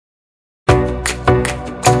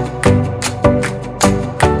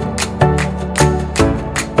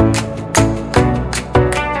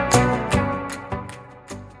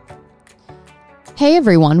Hey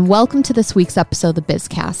everyone, welcome to this week's episode of the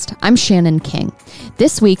BizCast. I'm Shannon King.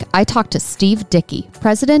 This week, I talked to Steve Dickey,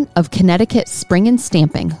 president of Connecticut Spring and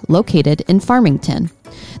Stamping, located in Farmington.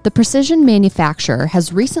 The precision manufacturer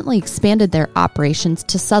has recently expanded their operations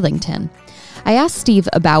to Southington. I asked Steve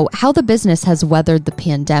about how the business has weathered the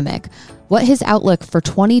pandemic, what his outlook for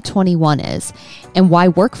 2021 is, and why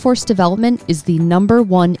workforce development is the number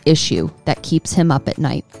one issue that keeps him up at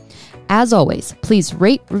night. As always, please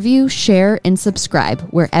rate, review, share, and subscribe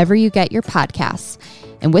wherever you get your podcasts.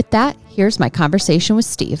 And with that, here's my conversation with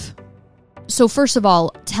Steve. So first of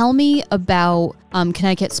all, tell me about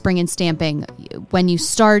Connecticut Spring and Stamping. When you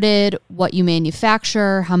started, what you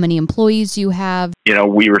manufacture, how many employees you have. You know,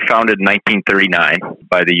 we were founded in 1939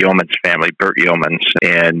 by the Yeomans family, Bert Yeomans,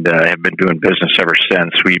 and have been doing business ever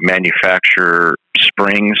since. We manufacture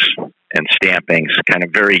springs and stampings, kind of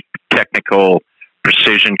very technical,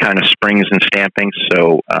 precision kind of springs and stampings.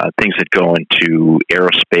 So things that go into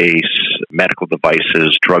aerospace, medical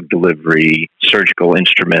devices, drug delivery, surgical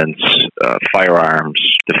instruments, firearms,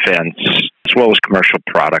 defense, as well as commercial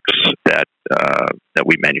products that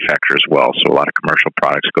we manufacture as well. So a lot of commercial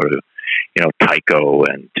products go to, Tyco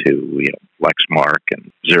and to, Lexmark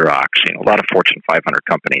and Xerox, a lot of Fortune 500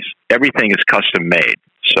 companies. Everything is custom made.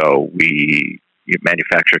 So we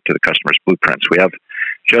manufacture to the customer's blueprints. We have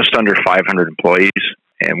just under 500 employees,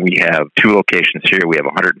 and we have two locations here. We have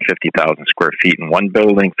 150,000 square feet in one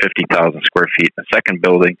building, 50,000 square feet in the second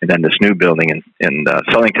building, and then this new building in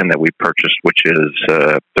Southington that we purchased, which is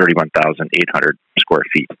 31,800 square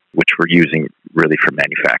feet, which we're using really for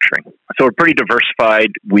manufacturing. So we're pretty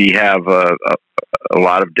diversified. We have a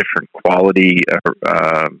lot of different quality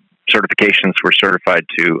certifications. We're certified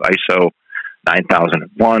to ISO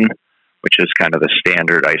 9001, which is kind of the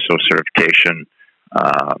standard ISO certification,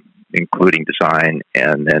 including design.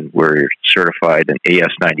 And then we're certified in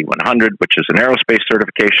AS 9100, which is an aerospace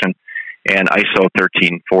certification, and ISO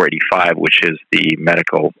 13485, which is the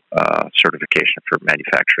medical certification for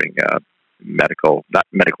manufacturing not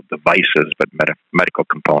medical devices, but medical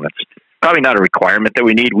components. Probably not a requirement that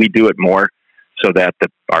we need. We do it more so that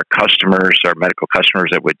our medical customers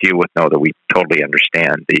that we deal with know that we totally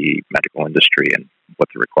understand the medical industry and what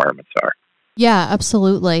the requirements are. Yeah,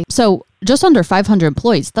 absolutely. So just under 500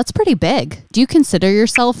 employees, that's pretty big. Do you consider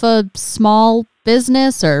yourself a small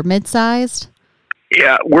business or mid-sized?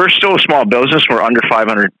 Yeah, we're still a small business. We're under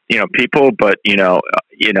 500, people, but, and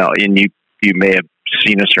you may have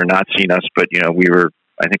seen us or not seen us, but, we were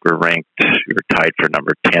tied for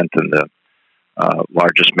number 10th in the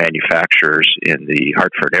largest manufacturers in the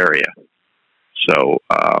Hartford area. So,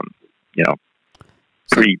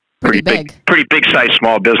 pretty big size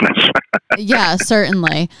small business. Yeah,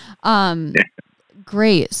 certainly.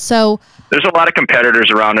 Great. So there's a lot of competitors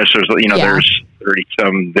around us. There's 30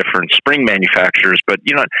 some different spring manufacturers, but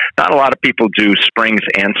not a lot of people do springs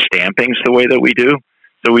and stampings the way that we do.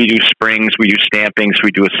 So we do springs, we do stampings,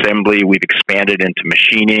 we do assembly. We've expanded into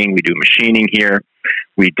machining. We do machining here.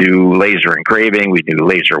 We do laser engraving. We do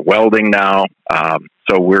laser welding now.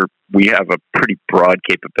 So we have a pretty broad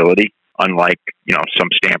capability. Unlike, some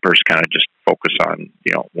stampers kind of just focus on,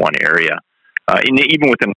 one area. And even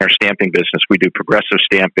within our stamping business, we do progressive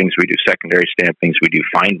stampings, we do secondary stampings, we do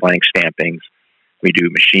fine blank stampings, we do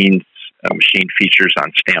machine features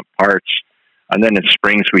on stamped parts. And then in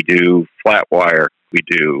springs, we do flat wire, we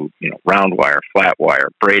do, round wire, flat wire,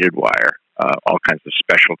 braided wire, all kinds of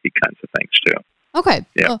specialty kinds of things too. Okay.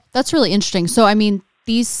 Yeah. Well, that's really interesting. So,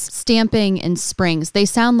 these stamping and springs, they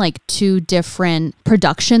sound like two different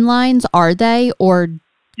production lines, are they? Or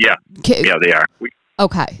yeah, they are.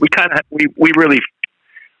 Okay. We kind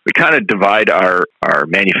of divide our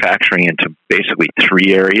manufacturing into basically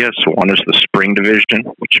three areas. So one is the spring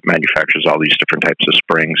division, which manufactures all these different types of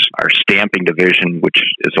springs. Our stamping division, which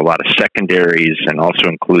is a lot of secondaries and also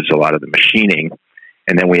includes a lot of the machining.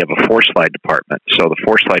 And then we have a force slide department. So the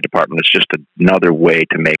force slide department is just another way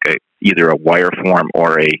to make either a wire form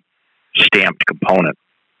or a stamped component.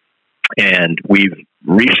 And we've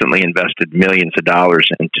recently invested millions of dollars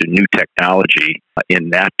into new technology in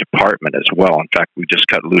that department as well. In fact, we just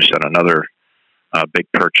cut loose on another big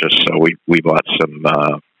purchase. So we bought some.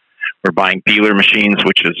 We're buying Beeler machines,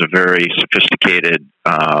 which is a very sophisticated,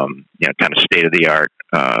 kind of state-of-the-art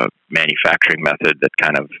manufacturing method that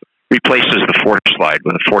kind of replaces the force slide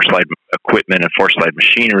with a force slide equipment and force slide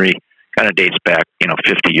machinery. Kind of dates back,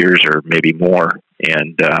 50 years or maybe more,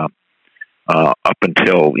 and up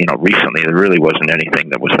until recently, there really wasn't anything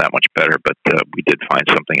that was that much better. But we did find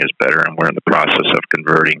something is better, and we're in the process of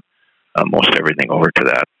converting most everything over to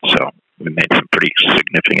that. So we made some pretty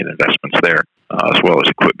significant investments there, as well as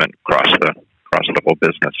equipment across the whole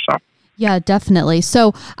business. So Yeah, definitely.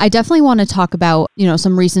 So I definitely want to talk about,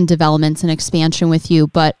 some recent developments and expansion with you,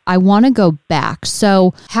 but I want to go back.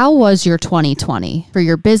 So how was your 2020 for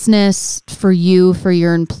your business, for you, for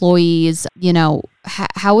your employees?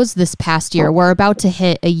 How was this past year? We're about to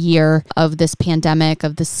hit a year of this pandemic,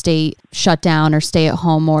 of the state shutdown or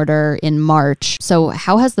stay-at-home order in March. So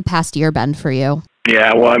how has the past year been for you?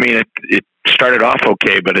 Yeah, well, I mean, it started off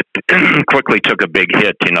okay, but it quickly took a big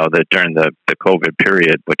hit, during the COVID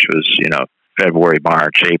period, which was, February,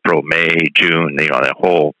 March, April, May, June, that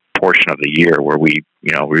whole portion of the year where we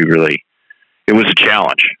really, it was a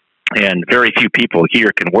challenge. And very few people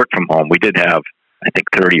here can work from home. We did have, I think,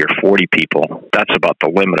 30 or 40 people. That's about the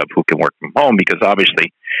limit of who can work from home, because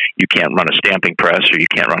obviously you can't run a stamping press or you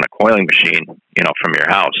can't run a coiling machine, from your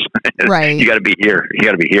house. Right. You got to be here.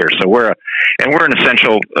 So we're an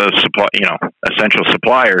essential essential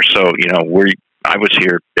supplier. So I was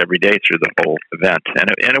here every day through the whole event,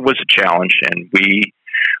 and it was a challenge. And we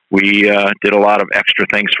did a lot of extra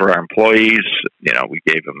things for our employees. We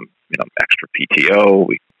gave them extra PTO.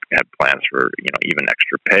 We had plans for even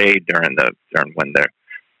extra pay during when the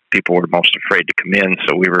people were most afraid to come in.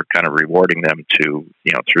 So we were kind of rewarding them through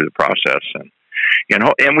the process, and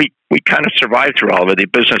we kind of survived through all of it. The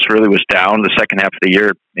business really was down. The second half of the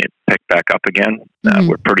year, it picked back up again.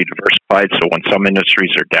 We're pretty diversified, so when some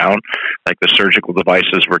industries are down, like the surgical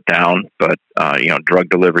devices were down, but drug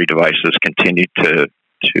delivery devices continued to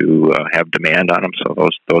have demand on them, so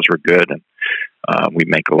those were good. And we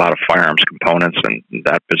make a lot of firearms components, and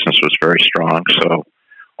that business was very strong. So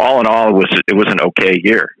all in all, it was an okay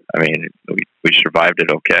year. I mean, we survived it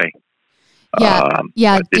okay.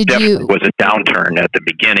 Yeah. It definitely was a downturn at the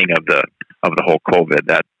beginning of the whole COVID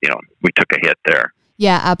that we took a hit there.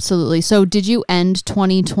 Yeah, absolutely. So did you end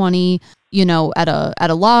 2020, at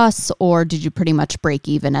a loss, or did you pretty much break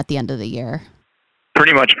even at the end of the year?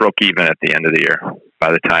 Pretty much broke even at the end of the year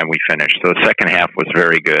by the time we finished. So the second half was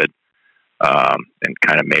very good, and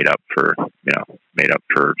kind of made up for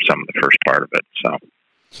some of the first part of it. So.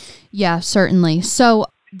 Yeah, certainly. So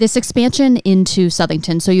this expansion into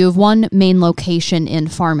Southington, so you have one main location in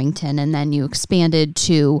Farmington, and then you expanded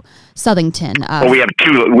to Southington. Well, we have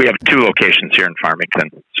two locations here in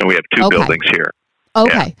Farmington, so we have two buildings here.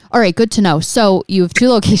 Okay. Yeah. All right. Good to know. So you have two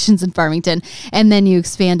locations in Farmington, and then you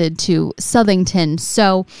expanded to Southington.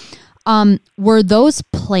 So were those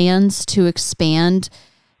plans to expand,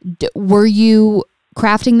 were you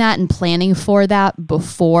crafting that and planning for that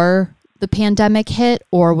before the pandemic hit,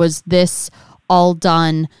 or was this all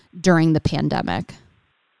done during the pandemic?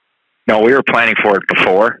 No, we were planning for it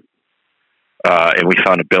before, and we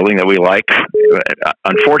found a building that we liked.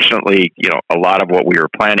 Unfortunately, a lot of what we were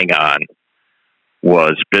planning on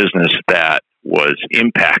was business that was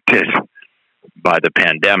impacted by the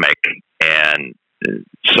pandemic, and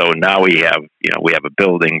so now we have a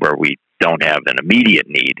building where we don't have an immediate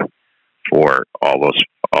need for all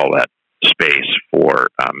that space for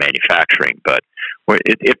manufacturing, but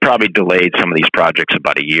it probably delayed some of these projects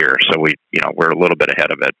about a year. So we're a little bit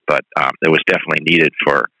ahead of it, but it was definitely needed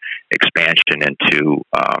for expansion into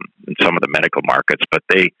in some of the medical markets. But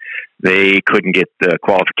they couldn't get the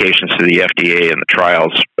qualifications to the FDA and the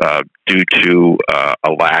trials due to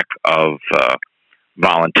a lack of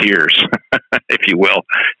volunteers, if you will,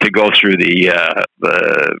 to go through the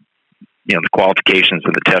qualifications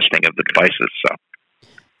and the testing of the devices. So.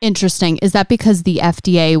 Interesting. Is that because the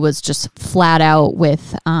FDA was just flat out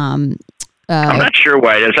with... I'm not sure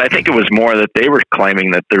why it is. I think it was more that they were claiming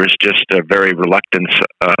that there was just a very reluctance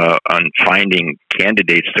on finding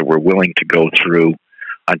candidates that were willing to go through,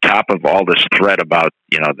 on top of all this threat about,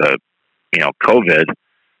 the COVID,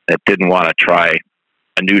 that didn't want to try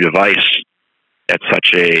a new device at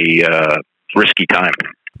such a risky time.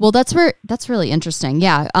 Well, that's really interesting.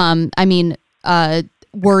 Yeah.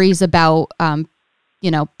 Worries about...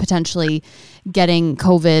 potentially getting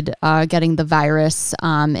COVID, getting the virus,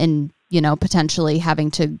 and, potentially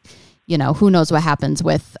having to, who knows what happens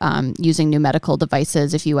with using new medical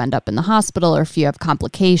devices if you end up in the hospital or if you have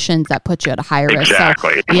complications that put you at a higher risk.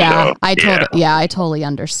 Exactly. So, yeah, I totally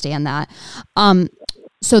understand that.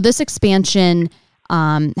 So this expansion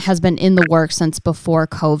has been in the works since before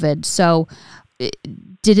COVID. So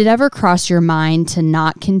did it ever cross your mind to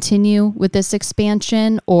not continue with this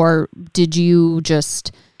expansion, or did you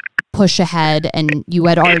just push ahead and you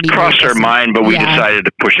had already... It crossed our mind, but we decided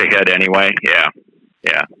to push ahead anyway. Yeah.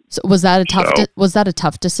 So was that a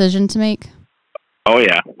tough decision to make? Oh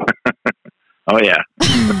yeah. Oh yeah.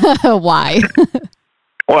 Why?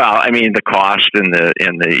 Well, I mean, the cost and the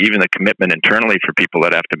even the commitment internally for people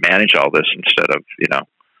that have to manage all this instead of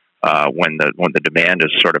when the demand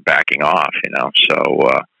is sort of backing off,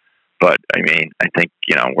 So, But I mean, I think,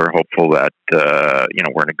 we're hopeful that,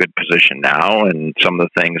 we're in a good position now. And some of the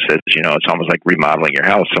things that, it's almost like remodeling your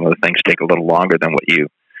house. Some of the things take a little longer than what you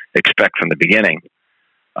expect from the beginning.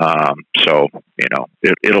 So,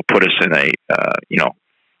 it'll put us in a,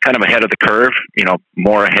 kind of ahead of the curve,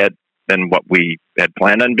 more ahead than what we had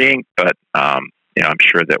planned on being. But, I'm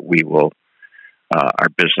sure that we will, our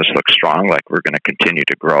business looks strong, like we're going to continue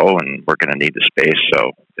to grow and we're going to need the space.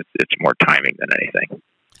 So it's more timing than anything.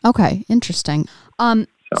 Okay. Interesting.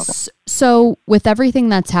 So with everything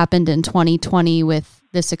that's happened in 2020 with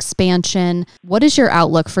this expansion, what is your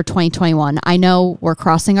outlook for 2021? I know we're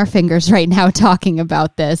crossing our fingers right now talking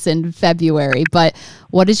about this in February, but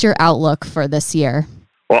what is your outlook for this year?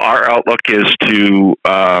 Well, our outlook is to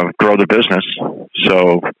grow the business.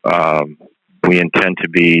 So we intend to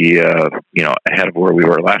be, ahead of where we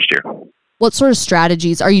were last year. What sort of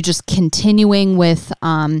strategies? Are you just continuing with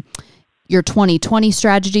your 2020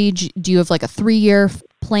 strategy? Do you have like a 3-year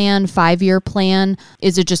plan, 5-year plan?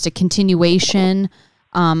 Is it just a continuation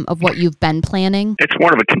of what you've been planning? It's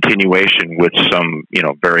more of a continuation with some,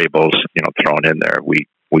 variables, thrown in there. We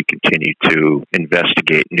continue to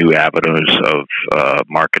investigate new avenues of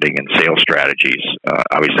marketing and sales strategies.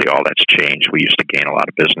 Obviously, all that's changed. We used to gain a lot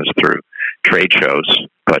of business through trade shows,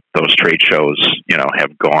 but those trade shows,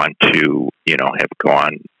 have gone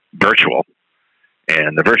virtual,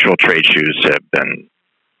 and the virtual trade shows have been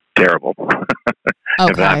terrible.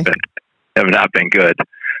 Okay. have not been good.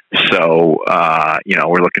 So,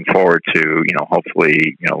 we're looking forward to,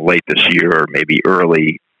 hopefully, late this year or maybe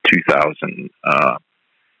early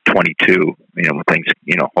 2022, when things,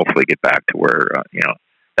 hopefully get back to where,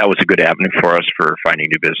 that was a good avenue for us for finding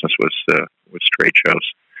new business was trade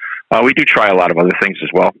shows. We do try a lot of other things as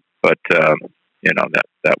well, but,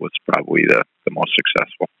 that was probably the most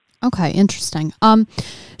successful. Okay, interesting.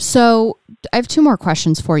 So I have 2 more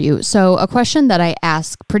questions for you. So a question that I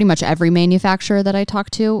ask pretty much every manufacturer that I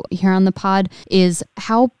talk to here on the pod is,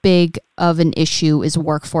 how big of an issue is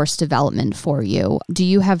workforce development for you? Do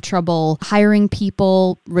you have trouble hiring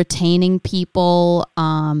people, retaining people?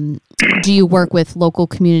 Do you work with local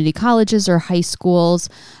community colleges or high schools?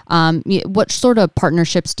 What sort of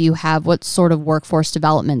partnerships do you have? What sort of workforce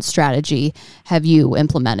development strategy have you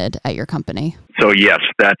implemented at your company? So yes,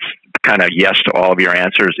 that's kind of yes to all of your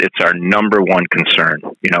answers. It's our number one concern.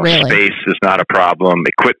 Really? Space is not a problem.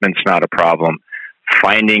 Equipment's not a problem.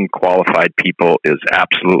 Finding qualified people is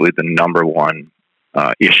absolutely the number one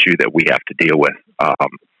issue that we have to deal with.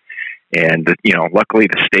 And luckily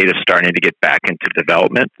the state is starting to get back into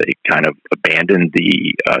development. They kind of abandoned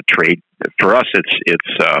the trade. For us,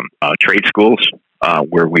 it's trade schools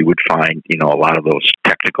where we would find a lot of those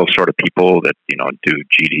technical sort of people that do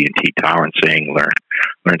GD&T tolerancing, learn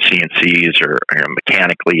CNCs or are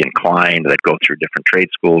mechanically inclined, that go through different trade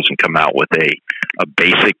schools and come out with a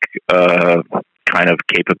basic kind of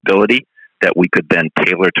capability that we could then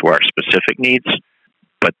tailor to our specific needs.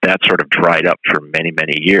 But that sort of dried up for many,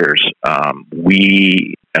 many years.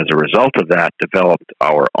 We, as a result of that, developed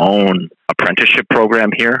our own apprenticeship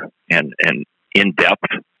program here and in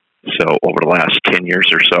depth. So over the last 10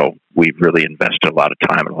 years or so, we've really invested a lot of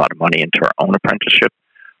time and a lot of money into our own apprenticeship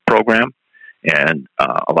program. And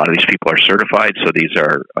a lot of these people are certified. So these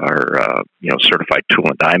are certified tool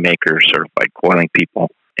and die makers, certified coiling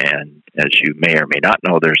people. And as you may or may not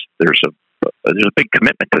know, there's a big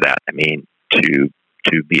commitment to that. I mean, to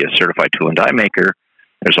be a certified tool and die maker,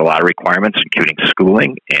 there's a lot of requirements, including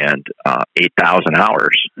schooling and 8,000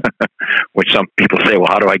 hours, which some people say, well,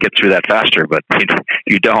 how do I get through that faster? But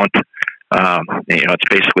you don't. It's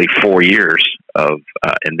basically 4 years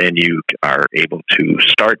and then you are able to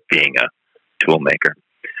start being a tool maker.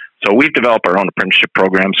 So we've developed our own apprenticeship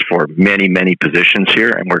programs for many, many positions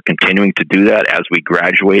here, and we're continuing to do that. As we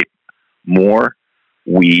graduate more,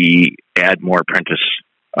 we add more apprenticeships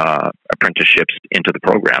into the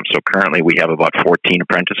program. So currently we have about 14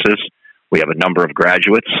 apprentices. We have a number of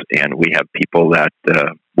graduates, and we have people that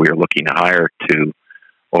we are looking to hire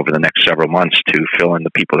over the next several months to fill in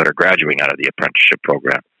the people that are graduating out of the apprenticeship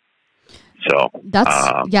program. So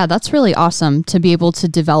that's really awesome to be able to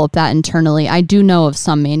develop that internally. I do know of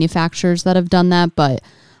some manufacturers that have done that, but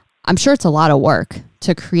I'm sure it's a lot of work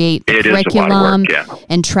to create a curriculum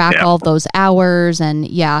and track all of those hours. And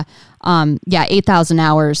 8,000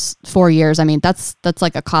 hours, 4 years. I mean, that's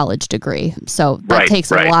like a college degree. So that takes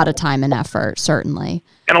a lot of time and effort, certainly.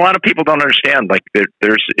 And a lot of people don't understand, like you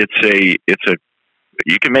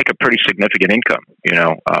can make a pretty significant income.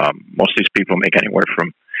 Most of these people make anywhere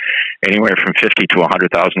from anywhere from $50,000 to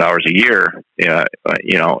 $100,000 a year, in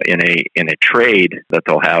a trade that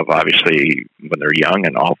they'll have obviously when they're young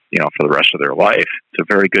and all, for the rest of their life. It's a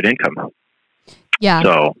very good income. Yeah.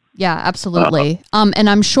 So yeah, absolutely. And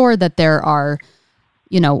I'm sure that there are,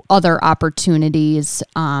 other opportunities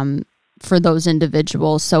for those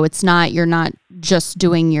individuals. So you're not just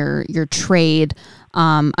doing your trade.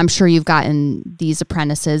 I'm sure you've gotten these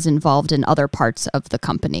apprentices involved in other parts of the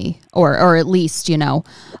company, or at least, they're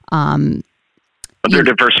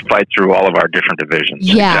diversified through all of our different divisions.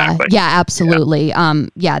 Yeah, exactly. Yeah, absolutely.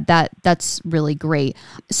 Yeah. That's really great.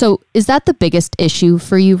 So is that the biggest issue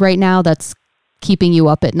for you right now that's keeping you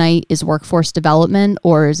up at night, is workforce development,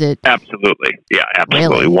 or is it? Absolutely. Yeah,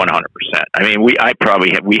 absolutely. Really? 100%. I mean, we probably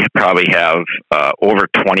have over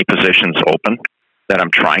 20 positions open that I'm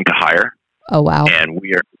trying to hire. Oh, wow. And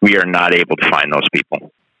we are not able to find those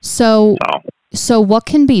people. So what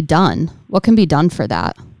can be done? What can be done for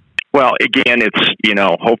that? Well, again, it's,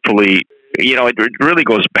 hopefully, it really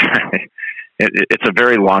goes back. It's a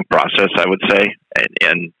very long process, I would say.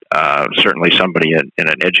 And certainly somebody in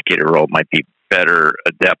an educator role might be better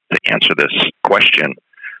adept to answer this question.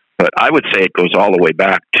 But I would say it goes all the way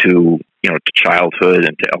back to, to childhood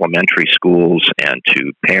and to elementary schools and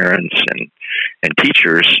to parents and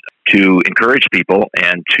teachers to encourage people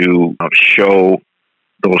and to show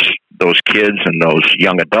those kids and those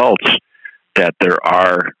young adults that there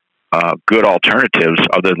are good alternatives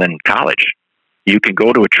other than college. You can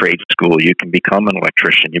go to a trade school. You can become an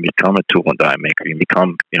electrician. You become a tool and die maker. You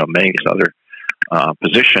become, many of these other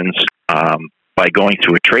positions by going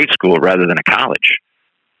to a trade school rather than a college.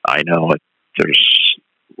 I know there's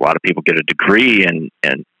a lot of people get a degree and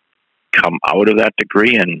come out of that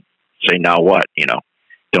degree and say, now what?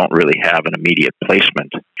 Don't really have an immediate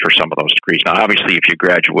placement for some of those degrees. Now, obviously, if you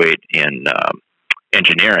graduate in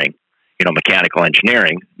engineering, mechanical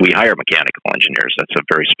engineering, we hire mechanical engineers. That's a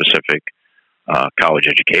very specific college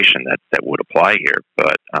education that would apply here.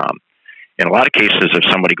 But in a lot of cases, if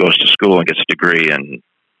somebody goes to school and gets a degree in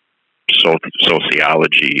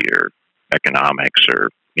sociology or economics or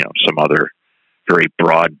some other very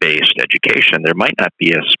broad-based education, there might not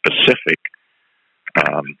be a specific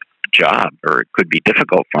job, or it could be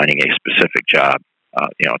difficult finding a specific job,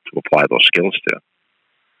 to apply those skills to.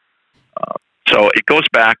 So it goes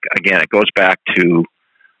back to,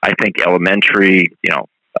 I think, elementary,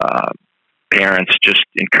 parents just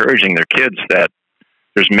encouraging their kids that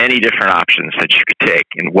there's many different options that you could take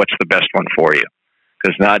and what's the best one for you.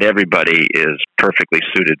 Because not everybody is perfectly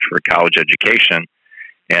suited for a college education,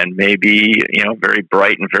 and maybe, very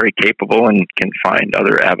bright and very capable and can find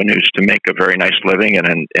other avenues to make a very nice living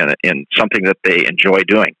and something that they enjoy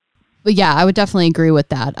doing. But yeah, I would definitely agree with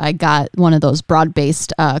that. I got one of those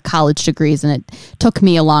broad-based college degrees, and it took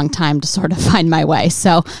me a long time to sort of find my way.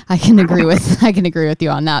 So I can agree with you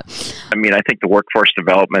on that. I mean, I think the workforce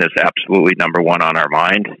development is absolutely number one on our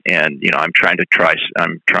mind, and I'm trying to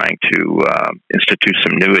institute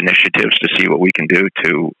some new initiatives to see what we can do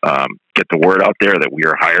to get the word out there that we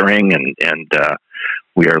are hiring and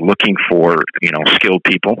we are looking for, skilled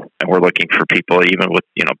people, and we're looking for people even with,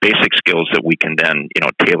 basic skills that we can then,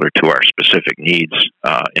 tailor to our specific needs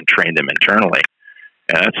and train them internally.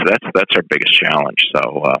 And that's our biggest challenge.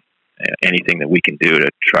 So anything that we can do to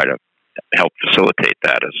try to help facilitate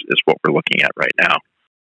that is what we're looking at right now.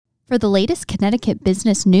 For the latest Connecticut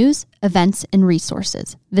business news, events, and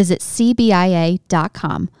resources, visit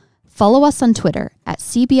cbia.com. Follow us on Twitter at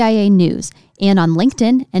CBIA News and on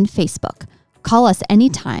LinkedIn and Facebook. Call us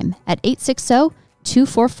anytime at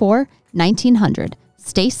 860-244-1900.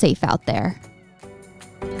 Stay safe out there.